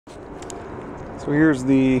So here's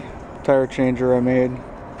the tire changer I made.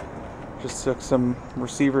 Just took some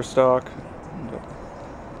receiver stock,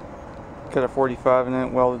 cut a 45 in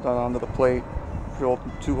it, welded that onto the plate, drilled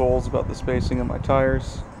 2 holes about the spacing of my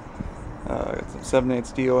tires. Got some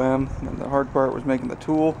 7/8 DOM, and the hard part was making the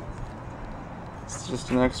tool. It's just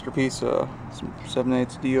an extra piece of some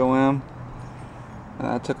 7/8 DOM. And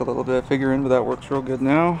that took a little bit of figuring, but that works real good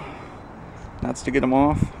now. That's to get them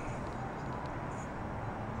off.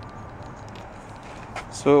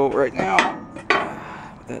 So right now, put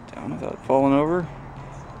that down without falling over.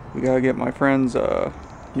 We gotta get my friend's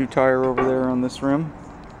new tire over there on this rim.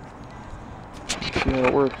 See how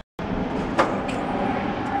it works.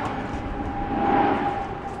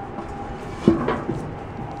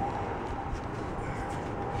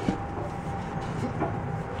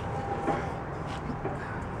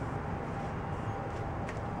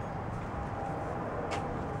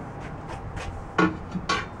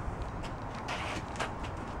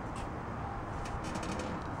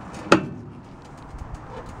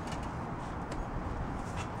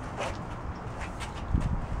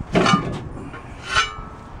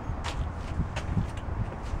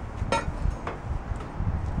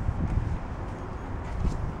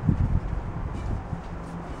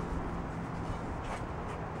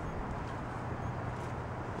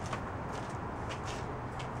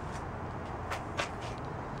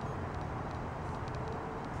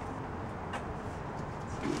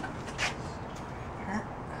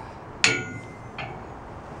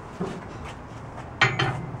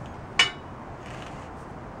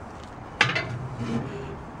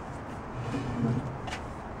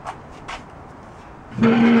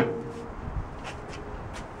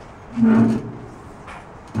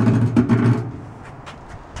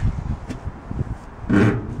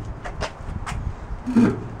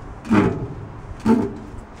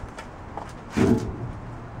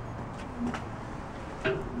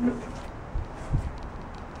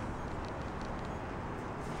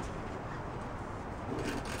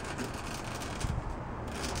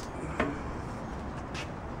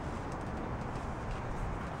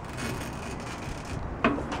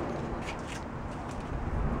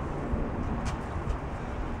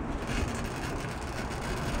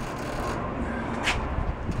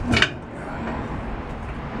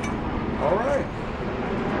 All right,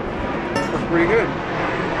 that's pretty good.